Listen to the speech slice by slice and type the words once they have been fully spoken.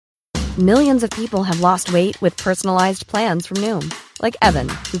Millions of people have lost weight with personalized plans from Noom. Like Evan,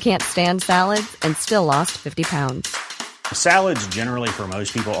 who can't stand salads and still lost 50 pounds. Salads generally for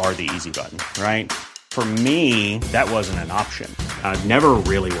most people are the easy button, right? For me, that wasn't an option. I never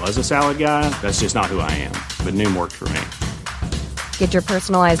really was a salad guy. That's just not who I am. But Noom worked for me. Get your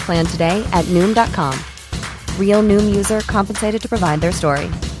personalized plan today at Noom.com. Real Noom user compensated to provide their story.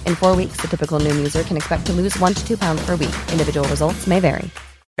 In 4 weeks, the typical Noom user can expect to lose 1 to 2 pounds per week. Individual results may vary.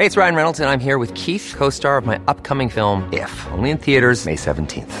 Hey, it's Ryan Reynolds, and I'm here with Keith, co-star of my upcoming film, If, only in theaters May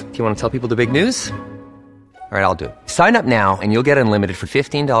 17th. Do you want to tell people the big news? All right, I'll do it. Sign up now and you'll get unlimited for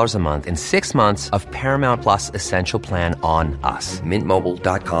 $15 a month and 6 months of Paramount Plus Essential Plan on us.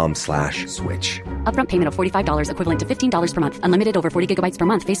 MintMobile.com/switch. Upfront payment of $45 equivalent to $15 per month. Unlimited over 40 gigabytes per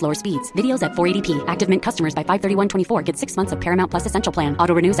month. Face lower speeds. Videos at 480p. Active Mint customers by 531.24 get 6 months of Paramount Plus Essential Plan.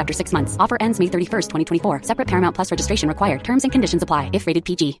 Auto renews after 6 months. Offer ends May 31st, 2024. Separate Paramount Plus registration required. Terms and conditions apply if rated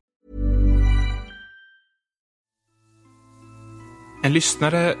PG. En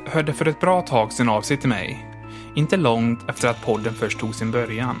lyssnare hörde för ett bra tag sedan av sig till mig. Inte långt efter att podden först tog sin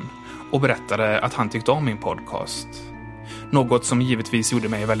början och berättade att han tyckte om min podcast. Något som givetvis gjorde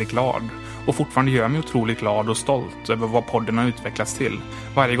mig väldigt glad och fortfarande gör mig otroligt glad och stolt över vad podden har utvecklats till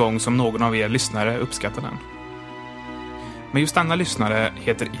varje gång som någon av er lyssnare uppskattar den. Men just denna lyssnare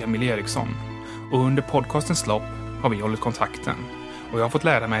heter Emil Eriksson och under podcastens lopp har vi hållit kontakten och jag har fått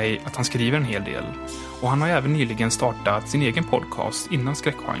lära mig att han skriver en hel del. Och han har även nyligen startat sin egen podcast innan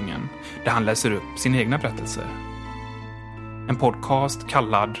skräckgenren där han läser upp sina egna berättelser. En podcast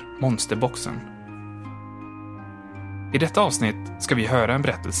kallad Monsterboxen. I detta avsnitt ska vi höra en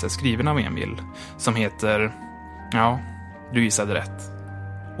berättelse skriven av Emil som heter, ja, du gissade rätt,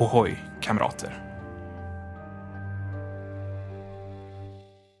 Ohoj, kamrater.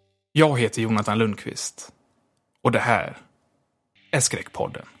 Jag heter Jonathan Lundqvist och det här är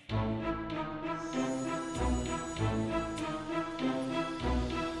Skräckpodden.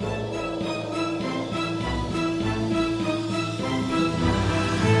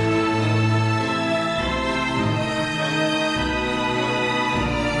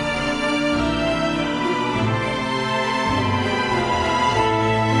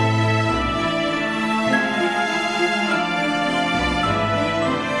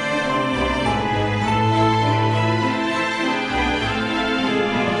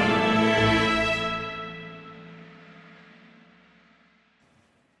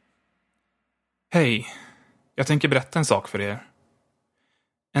 Hej, jag tänker berätta en sak för er.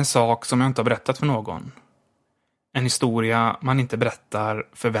 En sak som jag inte har berättat för någon. En historia man inte berättar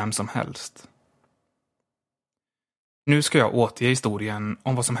för vem som helst. Nu ska jag återge historien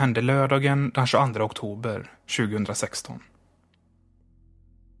om vad som hände lördagen den 22 oktober 2016.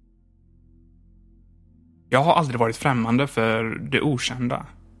 Jag har aldrig varit främmande för det okända.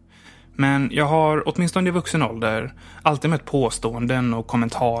 Men jag har, åtminstone i vuxen ålder, alltid mött påståenden och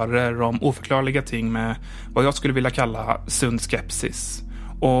kommentarer om oförklarliga ting med vad jag skulle vilja kalla sund skepsis.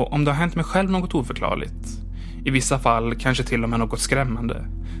 Och om det har hänt mig själv något oförklarligt, i vissa fall kanske till och med något skrämmande,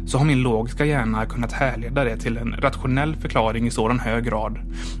 så har min logiska hjärna kunnat härleda det till en rationell förklaring i sådan hög grad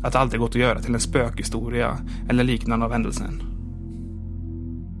att det aldrig gått att göra till en spökhistoria eller liknande av händelsen.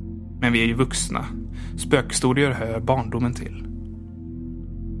 Men vi är ju vuxna. Spökhistorier hör barndomen till.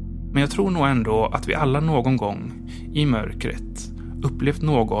 Men jag tror nog ändå att vi alla någon gång i mörkret upplevt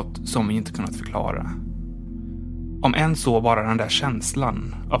något som vi inte kunnat förklara. Om än så bara den där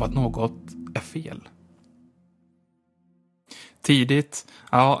känslan av att något är fel. Tidigt,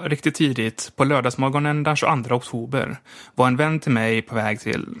 ja riktigt tidigt, på lördagsmorgonen den 22 oktober var en vän till mig på väg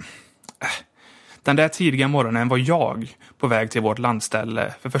till... Den där tidiga morgonen var jag på väg till vårt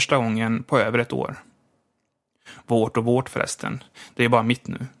landställe för första gången på över ett år. Vårt och vårt förresten, det är bara mitt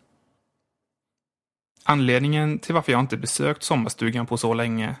nu. Anledningen till varför jag inte besökt sommarstugan på så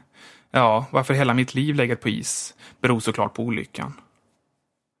länge, ja, varför hela mitt liv legat på is, beror såklart på olyckan.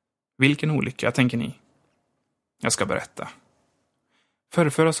 Vilken olycka, tänker ni? Jag ska berätta.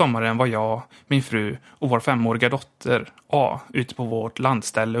 Förra sommaren var jag, min fru och vår 5-åriga dotter A ute på vårt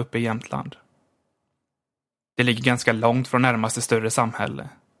landställe uppe i Jämtland. Det ligger ganska långt från närmaste större samhälle.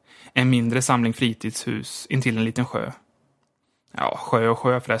 En mindre samling fritidshus intill en liten sjö. Ja, sjö och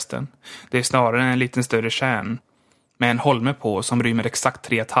sjö förresten. Det är snarare en liten större kärn med en holme på som rymmer exakt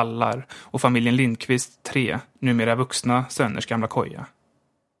 3 tallar och familjen Lindqvist 3, numera vuxna, söners gamla koja.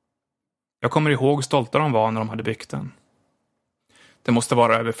 Jag kommer ihåg hur stolta de var när de hade byggt den. Det måste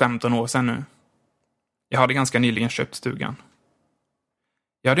vara över 15 år sedan nu. Jag hade ganska nyligen köpt stugan.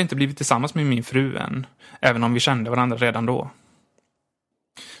 Jag hade inte blivit tillsammans med min fru än, även om vi kände varandra redan då.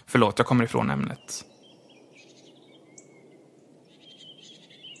 Förlåt, jag kommer ifrån ämnet.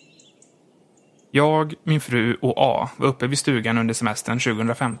 Jag, min fru och A var uppe vid stugan under semestern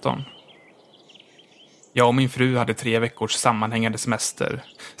 2015. Jag och min fru hade 3 veckors sammanhängande semester,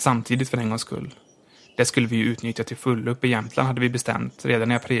 samtidigt för en gångs skull. Det skulle vi utnyttja till full. Uppe i Jämtland hade vi bestämt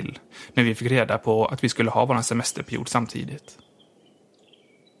redan i april, men vi fick reda på att vi skulle ha vår semesterperiod samtidigt.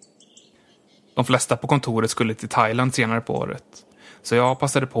 De flesta på kontoret skulle till Thailand senare på året, så jag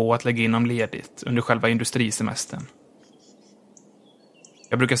passade på att lägga in dem ledigt under själva industrisemestern.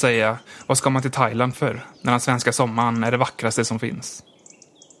 Jag brukar säga, vad ska man till Thailand för när den svenska sommaren är det vackraste som finns?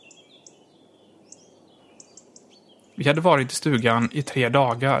 Vi hade varit i stugan i 3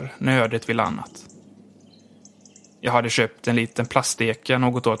 dagar när ödet ville annat. Jag hade köpt en liten plasteka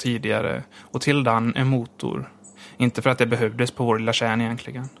något år tidigare och till den en motor. Inte för att det behövdes på vår lilla kärn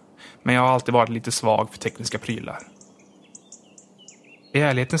egentligen, men jag har alltid varit lite svag för tekniska prylar. I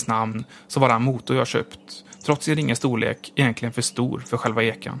ärlighetens namn så var den motor jag köpt, trots sin ringa storlek, egentligen för stor för själva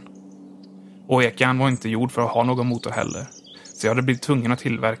ekan. Och ekan var inte gjord för att ha någon motor heller, så jag hade blivit tvungen att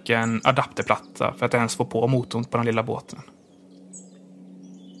tillverka en adapterplatta för att ens få på motorn på den lilla båten.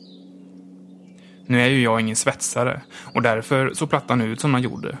 Nu är ju jag ingen svetsare och därför så plattan ut som den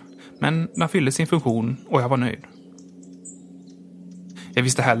gjorde, men den fyllde sin funktion och jag var nöjd. Jag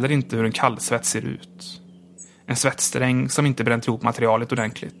visste heller inte hur en kallsvets ser ut. En svetssträng som inte bränt ihop materialet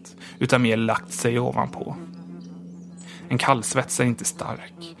ordentligt, utan mer lagt sig ovanpå. En kallsvets är inte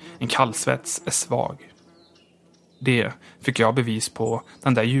stark. En kallsvets är svag. Det fick jag bevis på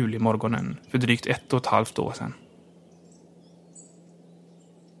den där julimorgonen för drygt 1,5 år sedan.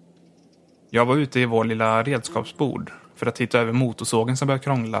 Jag var ute i vår lilla redskapsbord för att titta över motorsågen som började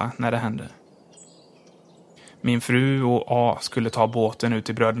krångla när det hände. Min fru och A skulle ta båten ut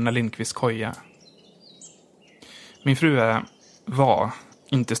till bröderna Lindqvist koja. Min fru var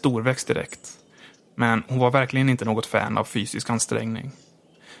inte storväxt direkt, men hon var verkligen inte något fan av fysisk ansträngning.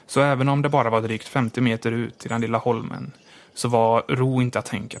 Så även om det bara var drygt 50 meter ut till den lilla holmen så var ro inte att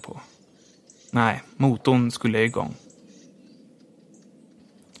tänka på. Nej, motorn skulle igång.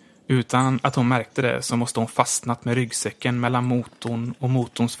 Utan att hon märkte det så måste hon fastnat med ryggsäcken mellan motorn och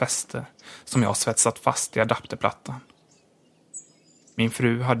motorns fäste som jag svetsat fast i adapterplattan. Min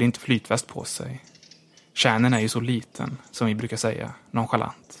fru hade inte flytväst på sig. Kärnen är ju så liten, som vi brukar säga,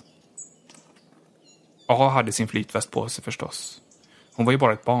 nonchalant. A hade sin flytväst på sig förstås. Hon var ju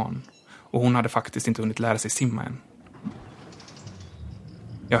bara ett barn och hon hade faktiskt inte hunnit lära sig simma än.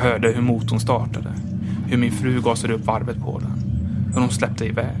 Jag hörde hur motorn startade, hur min fru gasade upp varvet på den, hur hon släppte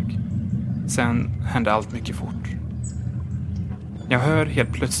iväg. Sen hände allt mycket fort. Jag hör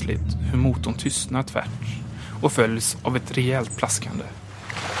helt plötsligt hur motorn tystnar tvärt och följs av ett rejält plaskande.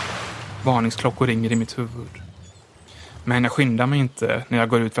 Varningsklockor ringer i mitt huvud. Men jag skyndar mig inte när jag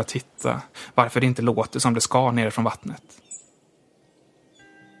går ut för att titta varför det inte låter som det ska nere från vattnet.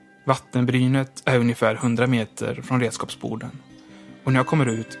 Vattenbrynet är ungefär 100 meter från redskapsborden och när jag kommer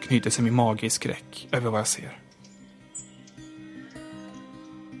ut knyter sig min mage i skräck över vad jag ser.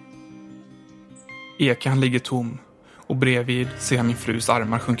 Ekan ligger tom och bredvid ser jag min frus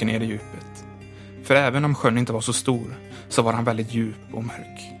armar sjunka ner i djupet. För även om sjön inte var så stor så var han väldigt djup och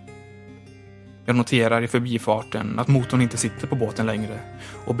mörk. Jag noterar i förbifarten att motorn inte sitter på båten längre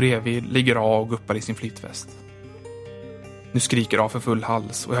och bredvid ligger A och guppar i sin flytväst. Nu skriker A för full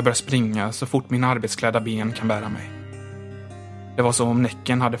hals och jag börjar springa så fort mina arbetsklädda ben kan bära mig. Det var som om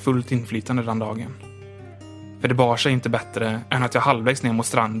näcken hade fullt inflytande den dagen. För det bar sig inte bättre än att jag halvvägs ner mot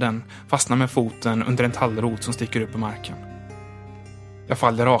stranden fastnar med foten under en tallrot som sticker upp på marken. Jag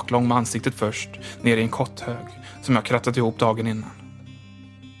faller raklång med ansiktet först ner i en kotthög som jag krattat ihop dagen innan.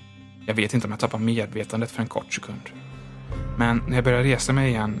 Jag vet inte om jag tappar medvetandet för en kort sekund. Men när jag börjar resa mig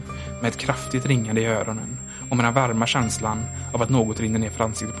igen med ett kraftigt ringande i öronen och med den varma känslan av att något rinner ner för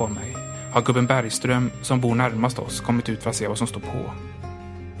ansiktet på mig har gubben Bergström som bor närmast oss kommit ut för att se vad som står på.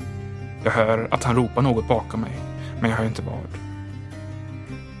 Jag hör att han ropar något bakom mig, men jag hör inte vad.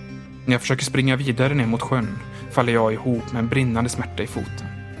 När jag försöker springa vidare ner mot sjön faller jag ihop med en brinnande smärta i foten.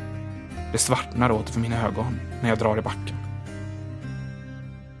 Det svartnar åt för mina ögon när jag drar i backen.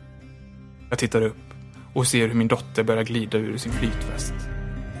 Jag tittar upp och ser hur min dotter börjar glida ur sin flytväst.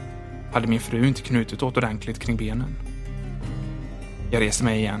 Hade min fru inte knutit åt ordentligt kring benen? Jag reser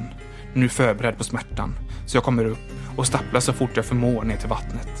mig igen, nu förberedd på smärtan, så jag kommer upp och stapplar så fort jag förmår ner till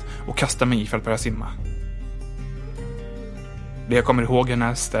vattnet och kastar mig i för att börja simma. Det jag kommer ihåg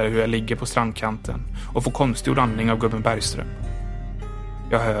härnäst är hur jag ligger på strandkanten och får konstgjord andning av gubben Bergström.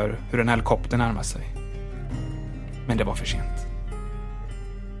 Jag hör hur en helikopter närmar sig. Men det var för sent.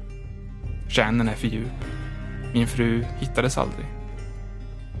 Kärnen är för djup. Min fru hittades aldrig.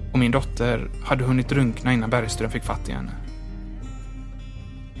 Och min dotter hade hunnit drunkna innan Bergström fick fatt i henne.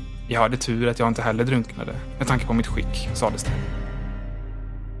 Jag hade tur att jag inte heller drunknade, med tanke på mitt skick, sades det.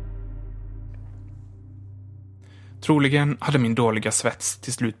 Troligen hade min dåliga svets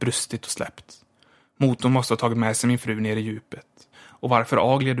till slut brustit och släppt. Motorn måste ha tagit med sig min fru ner i djupet. Och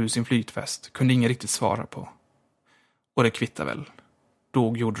varför A gled ur sin flytväst kunde ingen riktigt svara på. Och det kvittar väl.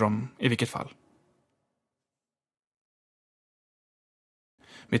 Dog gjorde de i vilket fall.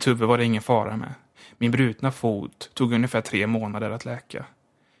 Mitt huvud var det ingen fara med. Min brutna fot tog ungefär 3 månader att läka.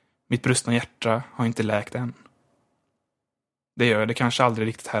 Mitt brustna hjärta har inte läkt än. Det gör det kanske aldrig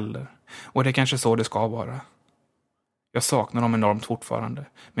riktigt heller. Och det är kanske så det ska vara. Jag saknar dem enormt fortfarande,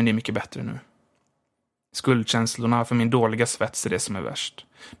 men det är mycket bättre nu. Skuldkänslorna för min dåliga svets är det som är värst.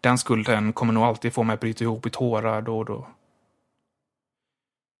 Den skulden kommer nog alltid få mig att bryta ihop i tårar då och då.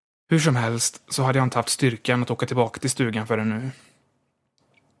 Hur som helst så hade jag inte haft styrkan att åka tillbaka till stugan förrän nu.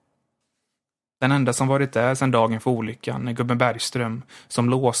 Den enda som varit där sedan dagen för olyckan är gubben Bergström, som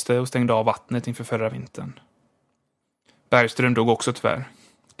låste och stängde av vattnet inför förra vintern. Bergström dog också tyvärr.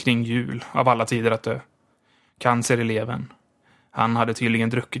 Kring jul, av alla tider att dö. Cancer i levern. Han hade tydligen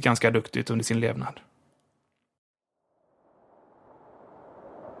druckit ganska duktigt under sin levnad.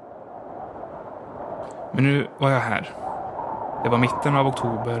 Men nu var jag här. Det var mitten av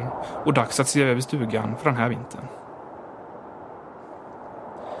oktober och dags att se över stugan för den här vintern.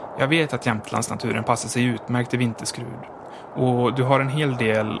 Jag vet att Jämtlandsnaturen passar sig utmärkt till vinterskrud. Och du har en hel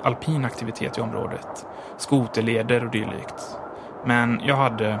del alpin aktivitet i området. Skoterleder och dylikt. Men jag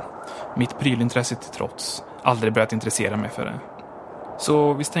hade, mitt prylintresse till trots, aldrig börjat intressera mig för det.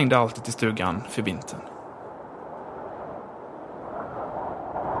 Så vi stängde alltid till stugan för vintern.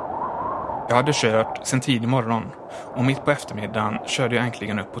 Jag hade kört sedan tidig morgon och mitt på eftermiddagen körde jag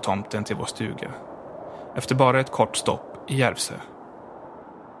äntligen upp på tomten till vår stuga. Efter bara ett kort stopp i Järvsö.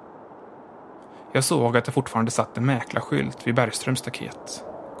 Jag såg att det fortfarande satt en mäklarskylt vid Bergströms staket.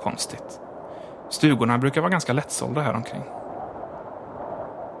 Konstigt. Stugorna brukar vara ganska lättsålda här omkring.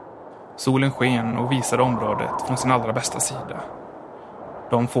 Solen sken och visade området från sin allra bästa sida.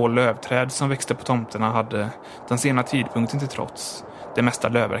 De få lövträd som växte på tomterna hade, den sena tidpunkten till trots, det mesta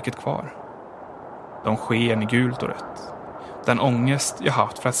lövverket kvar. De sken i gult och rött. Den ångest jag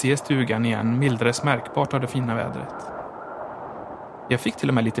haft för att se stugan igen mildrades märkbart av det fina vädret. Jag fick till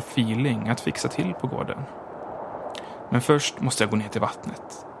och med lite feeling att fixa till på gården. Men först måste jag gå ner till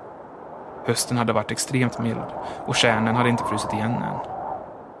vattnet. Hösten hade varit extremt mild och tjärnen hade inte frusit igen än.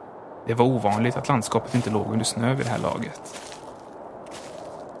 Det var ovanligt att landskapet inte låg under snö vid det här laget.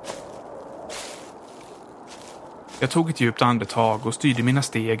 Jag tog ett djupt andetag och styrde mina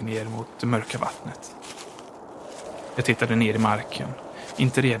steg ner mot det mörka vattnet. Jag tittade ner i marken,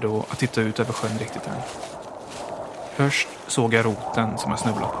 inte redo att titta ut över sjön riktigt än. Först såg jag roten som jag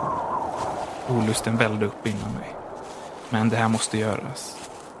snubblade på. Olusten vällde upp inom mig. Men det här måste göras.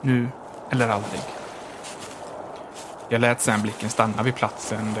 Nu eller aldrig. Jag lät sedan blicken stanna vid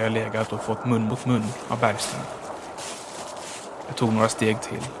platsen där jag legat och fått mun mot mun av Bergström. Jag tog några steg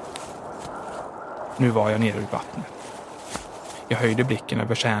till. Nu var jag nere i vattnet. Jag höjde blicken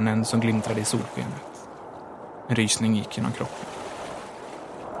över tjärnen som glimtrade i solskenet. En rysning gick genom kroppen.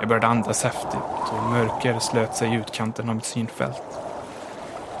 Jag började andas häftigt och mörker slöt sig i utkanten av mitt synfält.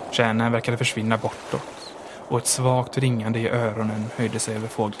 Tjärnen verkade försvinna bortåt och ett svagt ringande i öronen höjde sig över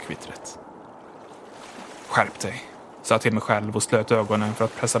fågelkvittret. Skärp dig, sa jag till mig själv och slöt ögonen för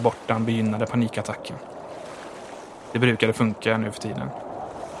att pressa bort den begynnande panikattacken. Det brukade funka nu för tiden.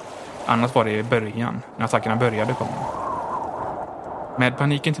 Annat var det i början, när attackerna började komma. Med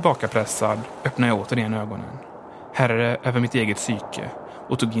paniken tillbakapressad öppnade jag återigen ögonen. Herre över mitt eget psyke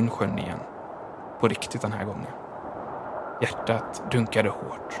och tog in sjön igen. På riktigt den här gången. Hjärtat dunkade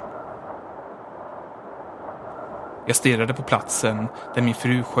hårt. Jag stirrade på platsen där min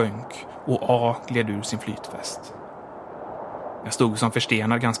fru sjönk och A gled ur sin flytväst. Jag stod som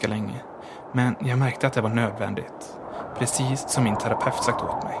förstenad ganska länge, men jag märkte att det var nödvändigt. Precis som min terapeut sagt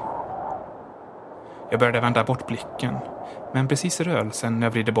åt mig. Jag började vända bort blicken, men precis i rörelsen när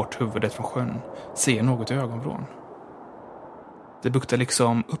jag vridde bort huvudet från sjön ser jag något i ögonvrån. Det buktade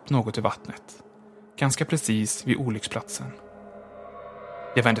liksom upp något i vattnet. Ganska precis vid olycksplatsen.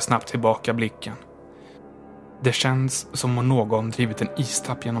 Jag vände snabbt tillbaka blicken. Det känns som om någon drivit en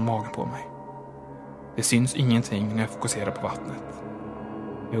istapp genom magen på mig. Det syns ingenting när jag fokuserar på vattnet.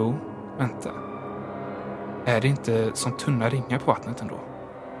 Jo, vänta. Är det inte som tunna ringar på vattnet ändå?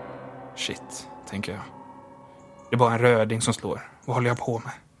 Shit, tänker jag. Det är bara en röding som slår. Vad håller jag på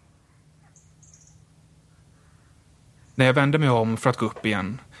med? När jag vänder mig om för att gå upp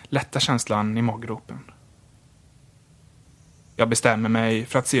igen lättar känslan i maggropen. Jag bestämmer mig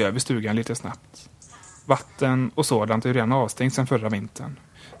för att se över stugan lite snabbt. Vatten och sådant är redan avstängt sedan förra vintern.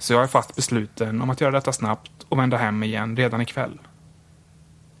 Så jag är fast besluten om att göra detta snabbt och vända hem igen redan ikväll.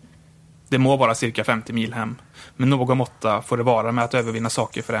 Det må vara cirka 50 mil hem, men någon måtta får det vara med att övervinna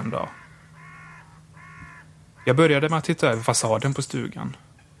saker för en dag. Jag började med att titta över fasaden på stugan.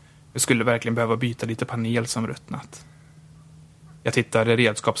 Jag skulle verkligen behöva byta lite panel som ruttnat. Jag tittar i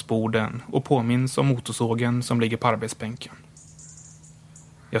redskapsborden och påminns om motorsågen som ligger på arbetsbänken.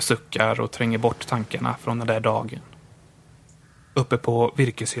 Jag suckar och tränger bort tankarna från den där dagen. Uppe på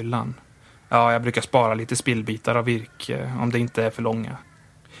virkeshyllan. Ja, jag brukar spara lite spillbitar av virke om det inte är för långa.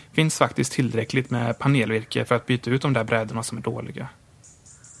 Finns faktiskt tillräckligt med panelvirke för att byta ut de där brädorna som är dåliga.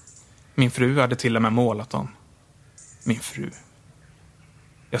 Min fru hade till och med målat dem. Min fru.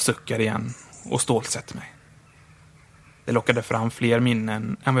 Jag suckar igen och stålsätter mig. Det lockade fram fler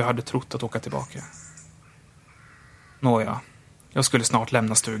minnen än vad jag hade trott att åka tillbaka. Nåja, jag skulle snart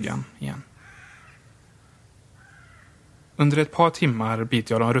lämna stugan igen. Under ett par timmar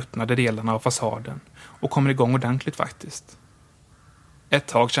biter jag de ruttnade delarna av fasaden och kommer igång ordentligt faktiskt. Ett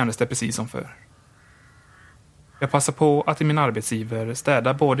tag kändes det precis som förr. Jag passar på att i min arbetsgiver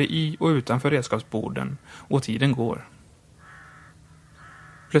städa både i och utanför redskapsborden och tiden går.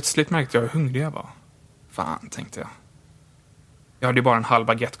 Plötsligt märkte jag hur hungrig jag var. Fan, tänkte jag. Jag hade ju bara en halv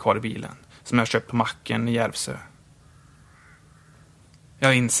baguette kvar i bilen som jag köpt på macken i Järvsö.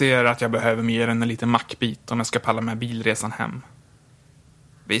 Jag inser att jag behöver mer än en liten mackbit om jag ska palla med bilresan hem.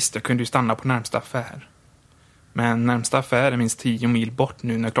 Visst, jag kunde ju stanna på närmsta affär. Men närmsta affär är minst 10 mil bort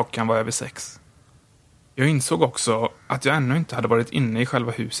nu när klockan var över 6. Jag insåg också att jag ännu inte hade varit inne i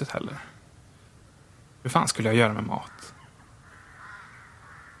själva huset heller. Hur fan skulle jag göra med mat?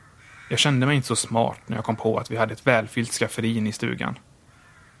 Jag kände mig inte så smart när jag kom på att vi hade ett välfyllt skafferi inne i stugan.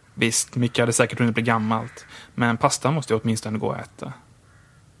 Visst, mycket hade säkert hunnit bli gammalt, men pasta måste jag åtminstone gå och äta.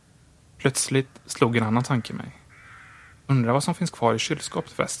 Plötsligt slog en annan tanke mig. Undrar vad som finns kvar i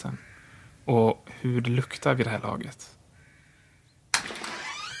kylskåpet förresten. Och hur det luktar vid det här laget.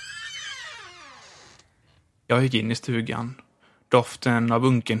 Jag gick in i stugan. Doften av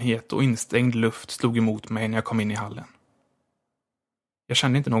unkenhet och instängd luft slog emot mig när jag kom in i hallen. Jag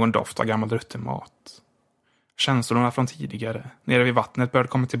kände inte någon doft av gammal rutten mat. Känslorna från tidigare, nere vid vattnet, började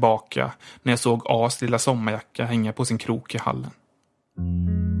komma tillbaka när jag såg As lilla sommarjacka hänga på sin krok i hallen.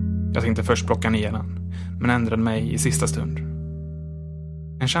 Jag tänkte först plocka ner den, men ändrade mig i sista stund.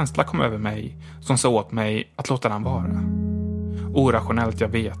 En känsla kom över mig som sa åt mig att låta den vara. Orationellt, jag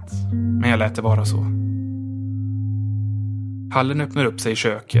vet, men jag lät det vara så. Hallen öppnade upp sig i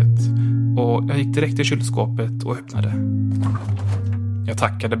köket och jag gick direkt till kylskåpet och öppnade. Jag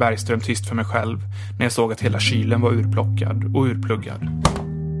tackade Bergström tyst för mig själv när jag såg att hela kylen var urplockad och urpluggad.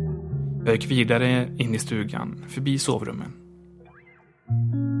 Jag gick vidare in i stugan, förbi sovrummen.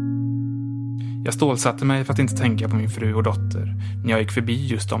 Jag stålsatte mig för att inte tänka på min fru och dotter när jag gick förbi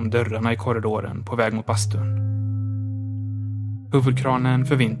just de dörrarna i korridoren på väg mot bastun. Huvudkranen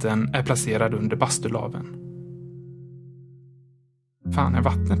för vintern är placerad under bastulaven. Fan, är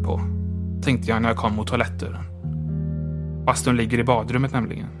vattnet på? Tänkte jag när jag kom mot toalettdörren. Bastun ligger i badrummet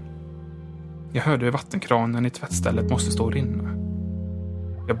nämligen. Jag hörde hur vattenkranen i tvättstället måste stå och rinna.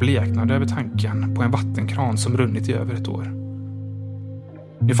 Jag bleknade över tanken på en vattenkran som runnit i över ett år.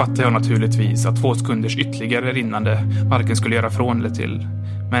 Nu fattar jag naturligtvis att 2 sekunders ytterligare rinnande varken skulle göra från eller till.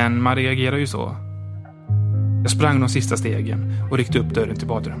 Men man reagerar ju så. Jag sprang de sista stegen och ryckte upp dörren till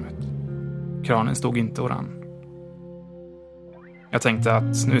badrummet. Kranen stod inte och rann. Jag tänkte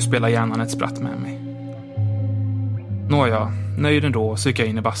att nu spelar hjärnan ett spratt med mig. Nåja, nöjd ändå så gick jag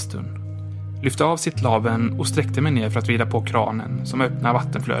in i bastun. Lyfte av sittlaven och sträckte mig ner för att vrida på kranen som öppnar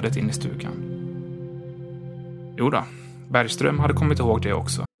vattenflödet in i stugan. Jodå, Bergström hade kommit ihåg det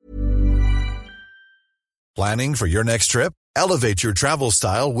också. Planning for your next trip? Elevate your travel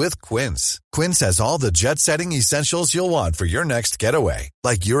style with Quince. Quince has all the jet-setting essentials you'll want for your next getaway,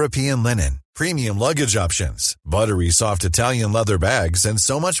 like European linen, premium luggage options, buttery soft Italian leather bags, and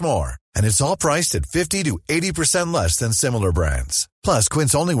so much more. And it's all priced at 50 to 80% less than similar brands. Plus,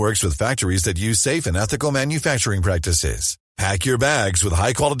 Quince only works with factories that use safe and ethical manufacturing practices. Pack your bags with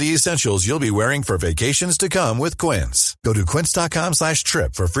high-quality essentials you'll be wearing for vacations to come with Quince. Go to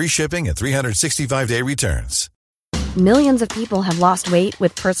quince.com/trip for free shipping and 365-day returns. Millions of people have lost weight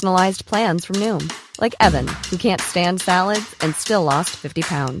with personalized plans from Noom. Like Evan, who can't stand salads and still lost 50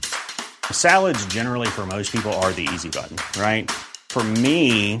 pounds. Salads generally for most people are the easy button, right? For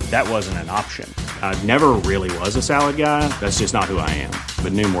me, that wasn't an option. I never really was a salad guy. That's just not who I am.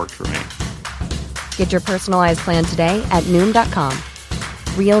 But Noom worked for me. Get your personalized plan today at Noom.com.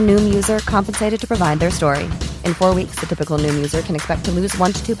 Real Noom user compensated to provide their story. In 4 weeks, the typical Noom user can expect to lose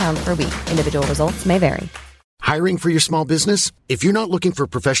 1 to 2 pounds per week. Individual results may vary. Hiring for your small business? If you're not looking for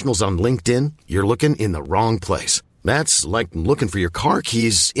professionals on LinkedIn, you're looking in the wrong place. That's like looking for your car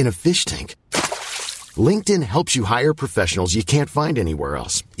keys in a fish tank. LinkedIn helps you hire professionals you can't find anywhere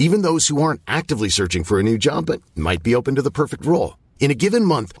else, even those who aren't actively searching for a new job but might be open to the perfect role. In a given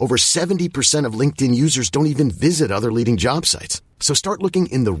month, over 70% of LinkedIn users don't even visit other leading job sites. So start looking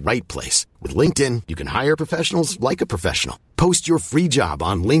in the right place. With LinkedIn, you can hire professionals like a professional. Post your free job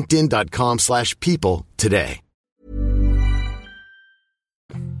on linkedin.com/people today.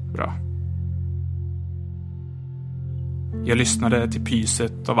 Bra. Jag lyssnade till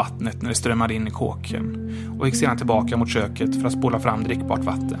pyset av vattnet när det strömmade in i kåken och gick sedan tillbaka mot köket för att spola fram drickbart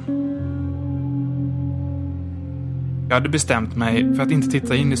vatten. Jag hade bestämt mig för att inte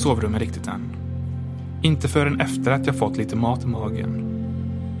titta in i sovrummet riktigt än. Inte förrän efter att jag fått lite mat i magen.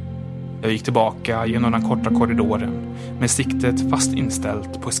 Jag gick tillbaka genom den korta korridoren med siktet fast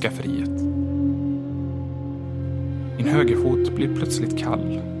inställt på skafferiet. Min högerfot blev plötsligt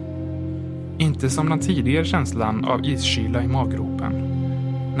kall. Inte som den tidigare känslan av iskyla i maggropen.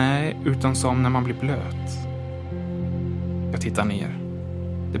 Nej, utan som när man blir blöt. Jag tittar ner.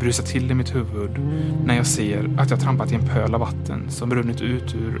 Det brusar till i mitt huvud när jag ser att jag trampat i en pöl av vatten som brunnit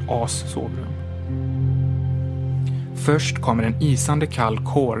ut ur As sovrum. Först kommer en isande kall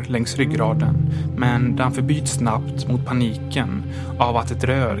kår längs ryggraden, men den förbyts snabbt mot paniken av att ett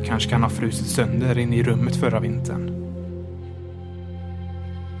rör kanske kan ha frusit sönder in i rummet förra vintern.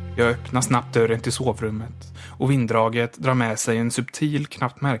 Jag öppnar snabbt dörren till sovrummet och vinddraget drar med sig en subtil,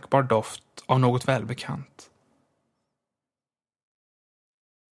 knappt märkbar doft av något välbekant.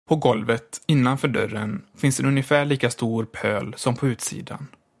 På golvet innanför dörren finns en ungefär lika stor pöl som på utsidan.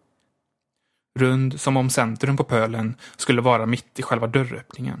 Rund som om centrum på pölen skulle vara mitt i själva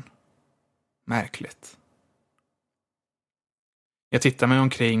dörröppningen. Märkligt. Jag tittar mig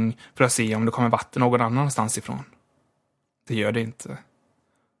omkring för att se om det kommer vatten någon annanstans ifrån. Det gör det inte.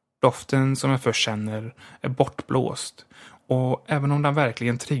 Doften som jag först känner är bortblåst och även om den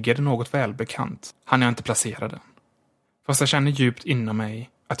verkligen triggade något välbekant hann jag inte placera den. Fast jag känner djupt inom mig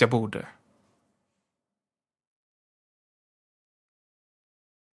att jag borde.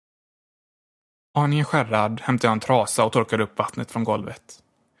 Aningen skärrad hämtar jag en trasa och torkar upp vattnet från golvet.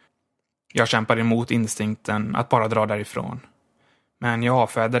 Jag kämpar emot instinkten att bara dra därifrån. Men jag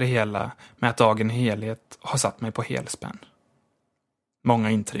avfärdar det hela med att dagen i helhet har satt mig på helspänn.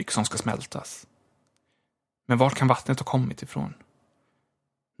 Många intryck som ska smältas. Men var kan vattnet ha kommit ifrån?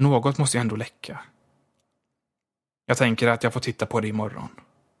 Något måste ju ändå läcka. Jag tänker att jag får titta på det imorgon.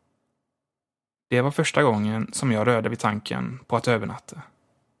 Det var första gången som jag rörde vid tanken på att övernatta.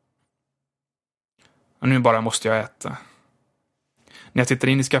 Och nu bara måste jag äta. När jag tittar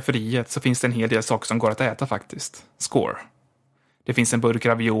in i skafferiet så finns det en hel del saker som går att äta faktiskt. Score. Det finns en burk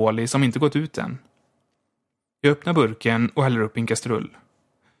ravioli som inte gått ut än. Jag öppnar burken och häller upp i en kastrull.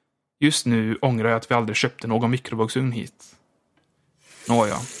 Just nu ångrar jag att vi aldrig köpte någon mikrovågsugn hit.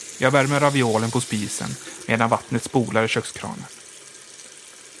 Nåja, jag värmer raviolen på spisen medan vattnet spolar i kökskranen.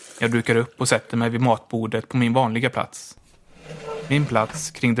 Jag dukar upp och sätter mig vid matbordet på min vanliga plats. Min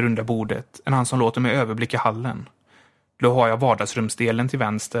plats kring det runda bordet är han som låter mig överblicka hallen. Då har jag vardagsrumsdelen till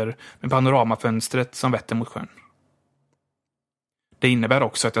vänster med panoramafönstret som vetter mot sjön. Det innebär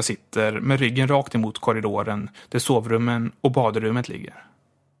också att jag sitter med ryggen rakt emot korridoren där sovrummen och badrummet ligger.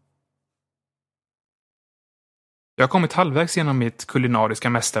 Jag har kommit halvvägs genom mitt kulinariska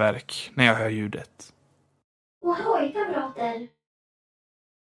mästerverk när jag hör ljudet. Ohoj, kamrater!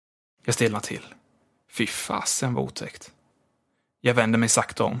 Jag stelnar till. Fy fasen var otäckt. Jag vänder mig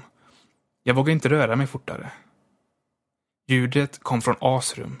sakta om. Jag vågar inte röra mig fortare. Ljudet kom från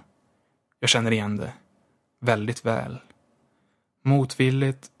Asrum. Jag känner igen det. Väldigt väl.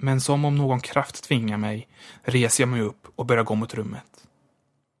 Motvilligt, men som om någon kraft tvingar mig, reser jag mig upp och börjar gå mot rummet.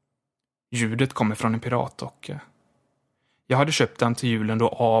 Ljudet kommer från en piratdocka. Jag hade köpt den till julen då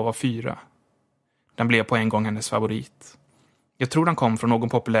A var 4. Den blev på en gång hennes favorit. Jag tror den kom från någon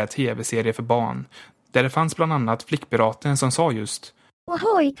populär tv-serie för barn, där det fanns bland annat flickpiraten som sa just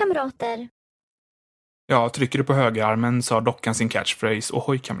Ohoj, kamrater! Ja, trycker du på högerarmen sa dockan sin catchphrase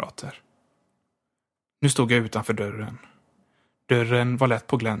Ohoj, kamrater. Nu stod jag utanför dörren. Dörren var lätt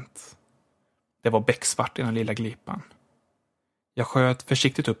på glänt. Det var becksvart i den lilla glipan. Jag sköt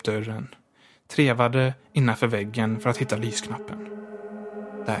försiktigt upp dörren. Trevade innanför väggen för att hitta lysknappen.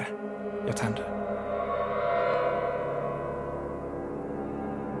 Där, jag tände.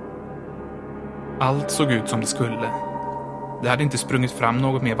 Allt såg ut som det skulle. Det hade inte sprungit fram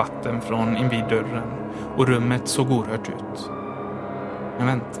något mer vatten från invid dörren och rummet såg orört ut. Men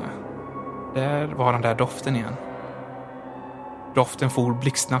vänta, där var den där doften igen. Doften for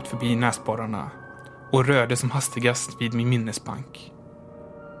blixtsnabbt förbi näsborrarna och rörde som hastigast vid min minnesbank.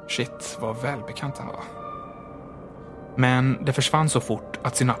 Shit, vad välbekant det var. Men det försvann så fort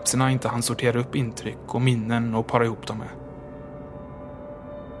att synapserna inte hann sortera upp intryck och minnen och para ihop dem med.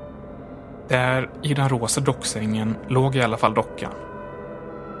 Där i den rosa docksängen låg i alla fall dockan.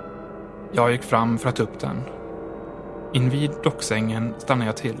 Jag gick fram för att ta upp den. Invid docksängen stannade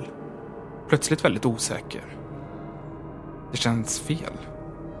jag till. Plötsligt väldigt osäker. Det känns fel.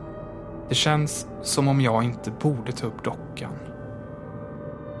 Det känns som om jag inte borde ta upp dockan.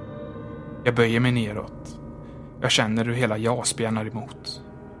 Jag böjer mig neråt. Jag känner hur hela jag spjärnar emot.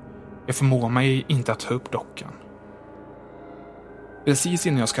 Jag förmår mig inte att ta upp dockan. Precis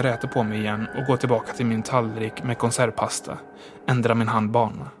innan jag ska räta på mig igen och gå tillbaka till min tallrik med konservpasta ändrar min hand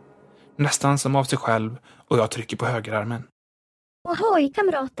bana. Nästan som av sig själv, och jag trycker på högerarmen. Ohoj,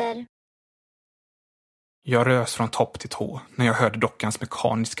 kamrater! Jag rös från topp till tå när jag hörde dockans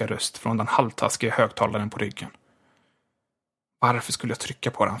mekaniska röst från den halvtaskiga högtalaren på ryggen. Varför skulle jag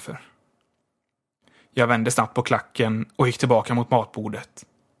trycka på den för? Jag vände snabbt på klacken och gick tillbaka mot matbordet.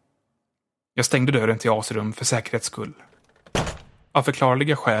 Jag stängde dörren till As rum för säkerhets skull. Av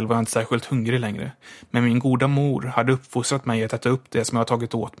förklarliga skäl var jag inte särskilt hungrig längre, men min goda mor hade uppfostrat mig att äta upp det som jag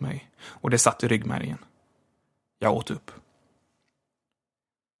tagit åt mig, och det satt i ryggmärgen. Jag åt upp.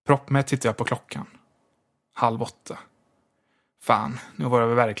 Proppmätt tittade jag på klockan. 7:30. Fan, nu var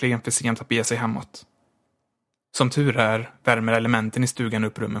det verkligen för sent att bege sig hemåt. Som tur är värmer elementen i stugan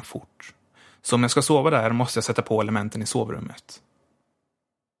upp rummen fort. Så om jag ska sova där måste jag sätta på elementen i sovrummet.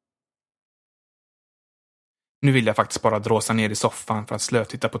 Nu vill jag faktiskt bara dråsa ner i soffan för att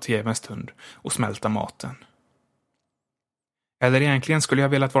slötitta på tv en stund och smälta maten. Eller egentligen skulle jag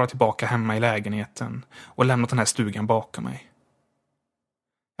velat vara tillbaka hemma i lägenheten och lämna den här stugan bakom mig.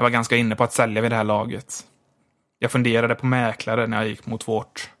 Jag var ganska inne på att sälja vid det här laget. Jag funderade på mäklare när jag gick mot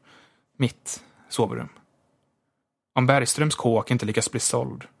mitt sovrum. Om Bergströms kåk inte lyckas bli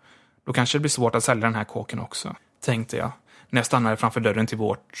såld, då kanske det blir svårt att sälja den här kåken också, tänkte jag när jag stannade framför dörren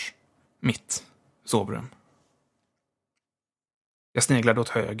till mitt sovrum. Jag sneglade åt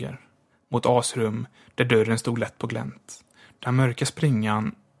höger, mot As rum där dörren stod lätt på glänt. Den mörka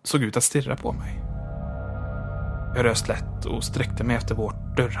springan såg ut att stirra på mig. Jag röst lätt och sträckte mig efter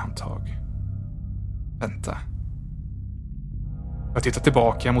vårt dörrhandtag. Vänta. Jag tittar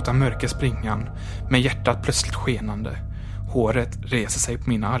tillbaka mot den mörka springan med hjärtat plötsligt skenande. Håret reser sig på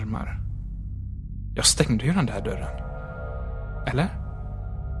mina armar. Jag stängde ju den där dörren. Eller?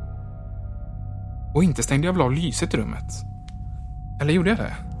 Och inte stängde jag väl av lyset i rummet? Eller gjorde jag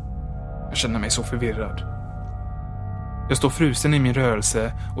det? Jag känner mig så förvirrad. Jag står frusen i min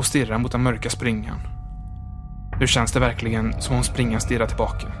rörelse och stirrar mot den mörka springan. Nu känns det verkligen som om springan stirrar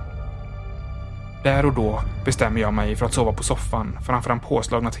tillbaka. Där och då bestämmer jag mig för att sova på soffan framför den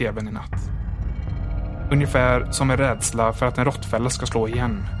påslagna tvn i natt. Ungefär som en rädsla för att en råttfälla ska slå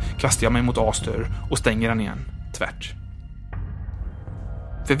igen kastar jag mig mot As dörr och stänger den igen, tvärt.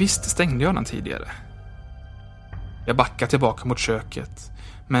 För visst stängde jag den tidigare. Jag backar tillbaka mot köket,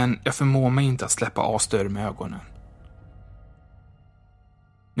 men jag förmår mig inte att släppa As dörr med ögonen.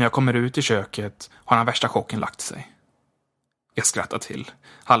 När jag kommer ut i köket har den värsta chocken lagt sig. Jag skrattar till,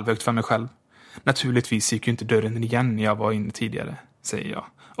 halvhögt för mig själv. Naturligtvis gick ju inte dörren igen när jag var inne tidigare, säger jag,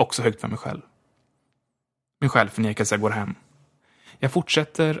 också högt för mig själv. Min självförnekelse går hem. Jag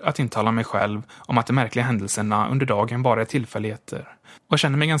fortsätter att intala mig själv om att de märkliga händelserna under dagen bara är tillfälligheter och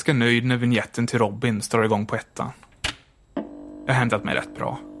känner mig ganska nöjd när vignetten till Robin står igång på ettan. Jag har hämtat mig rätt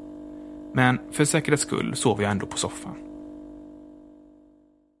bra. Men för säkerhets skull sover jag ändå på soffan.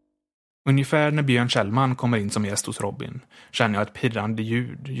 Ungefär när Björn Kjellman kommer in som gäst hos Robin känner jag ett pirrande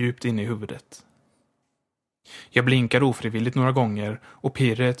ljud djupt inne i huvudet. Jag blinkar ofrivilligt några gånger och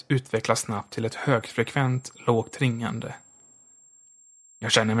pirret utvecklas snabbt till ett högfrekvent, lågt ringande.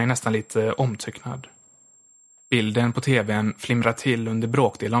 Jag känner mig nästan lite omtöcknad. Bilden på tvn flimrar till under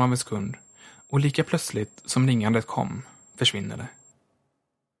bråkdelen av en sekund och lika plötsligt som ringandet kom försvinner det.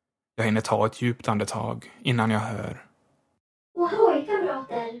 Jag hinner ta ett djupt andetag innan jag hör. Ohoj,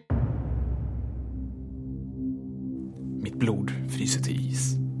 kamrater! Mitt blod fryser till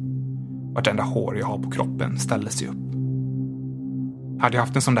is. Vartenda hår jag har på kroppen ställer sig upp. Hade jag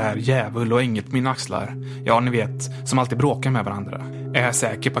haft en sån där djävul och ängel på mina axlar, ja ni vet, som alltid bråkar med varandra, är jag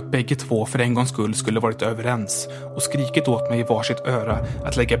säker på att bägge två för en gångs skull skulle varit överens och skrikit åt mig i varsitt öra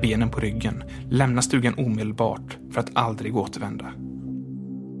att lägga benen på ryggen, lämna stugan omedelbart för att aldrig återvända.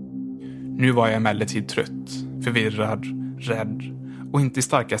 Nu var jag emellertid trött, förvirrad, rädd och inte i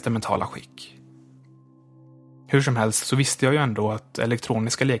starkaste mentala skick. Hur som helst så visste jag ju ändå att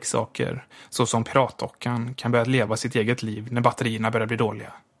elektroniska leksaker, såsom piratdockan, kan börja leva sitt eget liv när batterierna börjar bli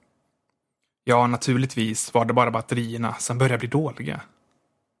dåliga. Ja, naturligtvis var det bara batterierna som började bli dåliga.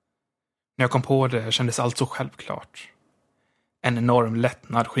 När jag kom på det kändes allt så självklart. En enorm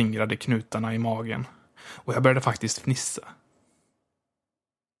lättnad skingrade knutarna i magen och jag började faktiskt fnissa.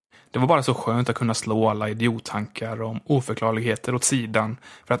 Det var bara så skönt att kunna slå alla idiottankar om oförklarligheter åt sidan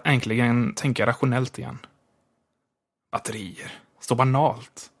för att äntligen tänka rationellt igen. Batterier, så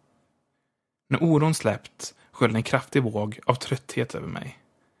banalt. När oron släppt sköljde en kraftig våg av trötthet över mig.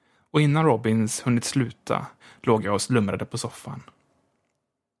 Och innan Robins hunnit sluta låg jag och slumrade på soffan.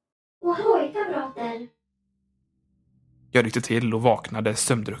 Ohoj, kamrater! Jag ryckte till och vaknade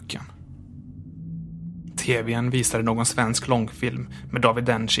sömndrucken. TV:n visade någon svensk långfilm med David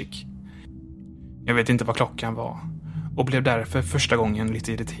Dencik. Jag vet inte vad klockan var och blev därför första gången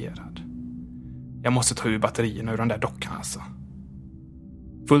lite irriterad. Jag måste ta ur batterierna ur den där dockan alltså.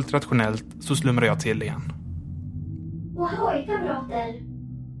 Fullt rationellt så slumrade jag till igen. Ohoj, kamrater!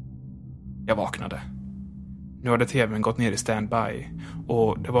 Jag vaknade. Nu hade TV:n gått ner i standby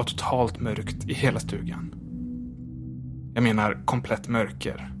och det var totalt mörkt i hela stugan. Jag menar komplett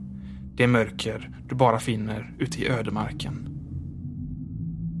mörker. Det är mörker du bara finner ute i ödemarken.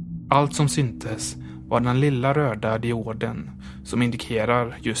 Allt som syntes var den lilla röda dioden som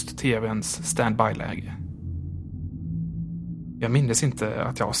indikerar just TV:ns standby-läge. Jag minns inte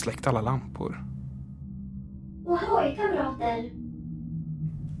att jag har släckt alla lampor. Ohoj, kamrater!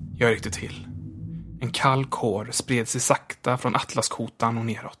 Jag ryckte till. En kall kår spred sig sakta från Atlaskotan och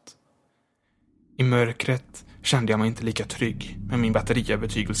neråt. I mörkret kände jag mig inte lika trygg med min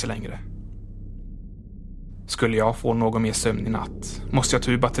batteriövertygelse längre. Skulle jag få någon mer sömn i natt måste jag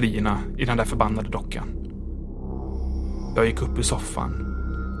ta ur batterierna i den där förbannade dockan. Jag gick upp ur soffan,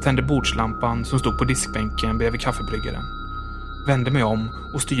 tände bordslampan som stod på diskbänken bredvid kaffebryggaren, vände mig om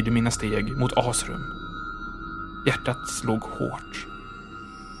och styrde mina steg mot Asrum. Hjärtat slog hårt.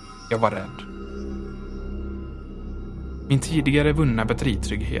 Jag var rädd. Min tidigare vunna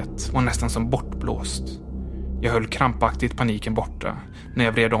batteritrygghet var nästan som bortblåst. Jag höll krampaktigt paniken borta när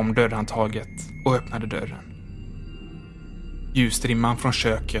jag vred om dörrhandtaget och öppnade dörren. Ljusstrimman från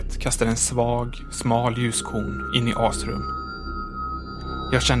köket kastade en svag, smal ljuskon in i Asrum.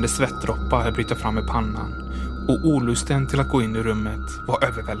 Jag kände svettdroppar bryta fram i pannan och olusten till att gå in i rummet var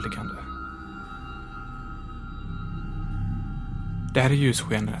överväldigande. Där i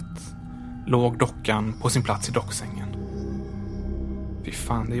ljusskenet låg dockan på sin plats i docksängen. Fy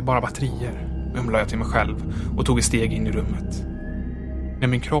fan, det är bara batterier, mumlade jag till mig själv och tog ett steg in i rummet. När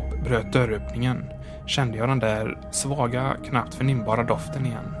min kropp bröt dörröppningen kände jag den där svaga, knappt förnimbara doften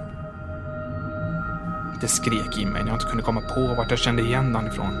igen. Det skrek i mig när jag inte kunde komma på vart jag kände igen den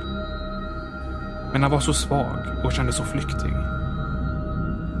ifrån. Men den var så svag och kände så flyktig.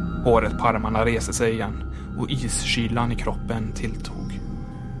 Håret på armarna reste sig igen och iskylan i kroppen tilltog.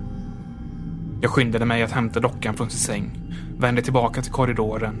 Jag skyndade mig att hämta dockan från sin säng, vände tillbaka till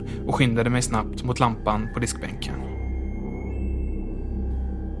korridoren och skyndade mig snabbt mot lampan på diskbänken.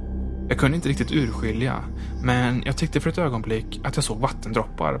 Jag kunde inte riktigt urskilja, men jag tyckte för ett ögonblick att jag såg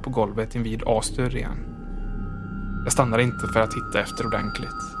vattendroppar på golvet invid Asdörr igen. Jag stannade inte för att titta efter ordentligt.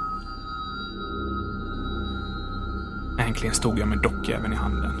 Äntligen stod jag med dockjäveln i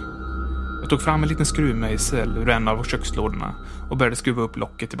handen. Jag tog fram en liten skruvmejsel ur en av kökslådorna och började skruva upp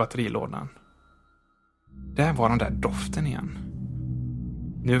locket i batterilådan. Där var den där doften igen.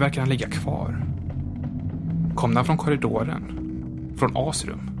 Nu verkar den ligga kvar. Kom den från korridoren? Från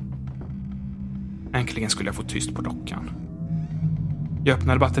Asrum? Äntligen skulle jag få tyst på dockan. Jag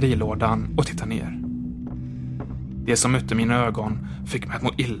öppnade batterilådan och tittade ner. Det som mötte mina ögon fick mig att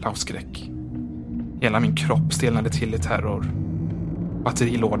må illa av skräck. Hela min kropp stelnade till i terror.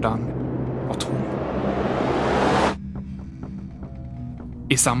 Batterilådan var tom.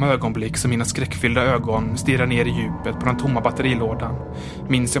 I samma ögonblick som mina skräckfyllda ögon stirrar ner i djupet på den tomma batterilådan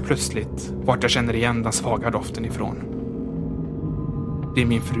minns jag plötsligt vart jag känner igen den svaga doften ifrån. Det är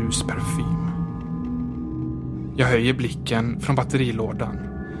min frus parfym. Jag höjer blicken från batterilådan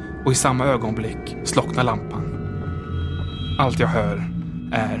och i samma ögonblick slocknar lampan. Allt jag hör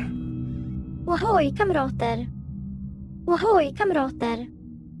är: Ohoj, kamrater! Ohoj, kamrater!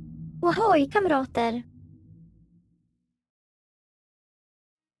 Ohoj, kamrater!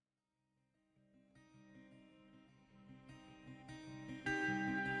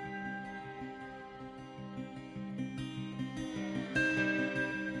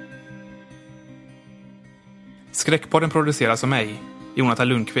 Skräckpodden produceras av mig, Jonathan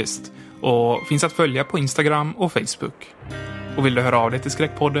Lundqvist, och finns att följa på Instagram och Facebook. Och vill du höra av dig till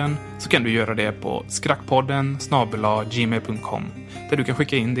Skräckpodden så kan du göra det på skrackpodden@gmail.com, där du kan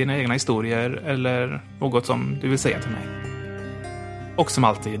skicka in dina egna historier eller något som du vill säga till mig. Och som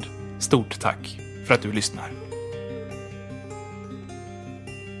alltid, Stort tack för att du lyssnar.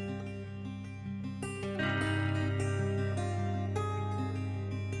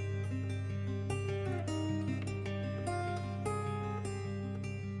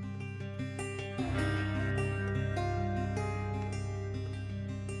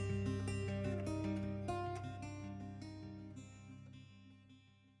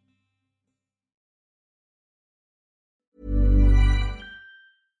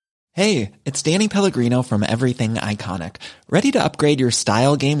 Hey, it's Danny Pellegrino from Everything Iconic. Ready to upgrade your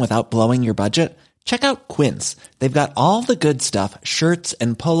style game without blowing your budget? Check out Quince. They've got all the good stuff, shirts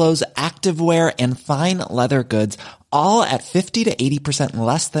and polos, activewear, and fine leather goods, all at 50 to 80%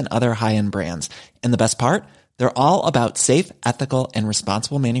 less than other high-end brands. And the best part? They're all about safe, ethical, and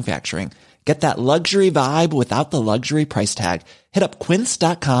responsible manufacturing. Get that luxury vibe without the luxury price tag. Hit up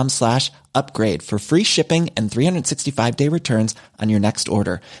quince.com/upgrade for free shipping and 365-day returns on your next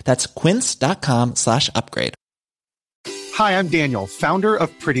order. That's quince.com/upgrade. Hi, I'm Daniel, founder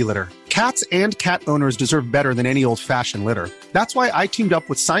of Pretty Litter. Cats and cat owners deserve better than any old-fashioned litter. That's why I teamed up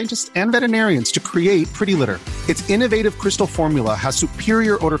with scientists and veterinarians to create Pretty Litter. Its innovative crystal formula has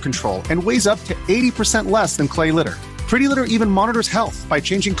superior odor control and weighs up to 80% less than clay litter. Pretty Litter even monitors health by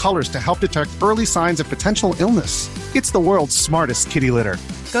changing colors to help detect early signs of potential illness. It's the world's smartest kitty litter.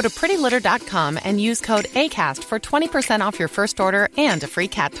 Go to prettylitter.com and use code ACAST for 20% off your first order and a free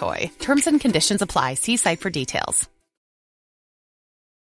cat toy. Terms and conditions apply. See site for details.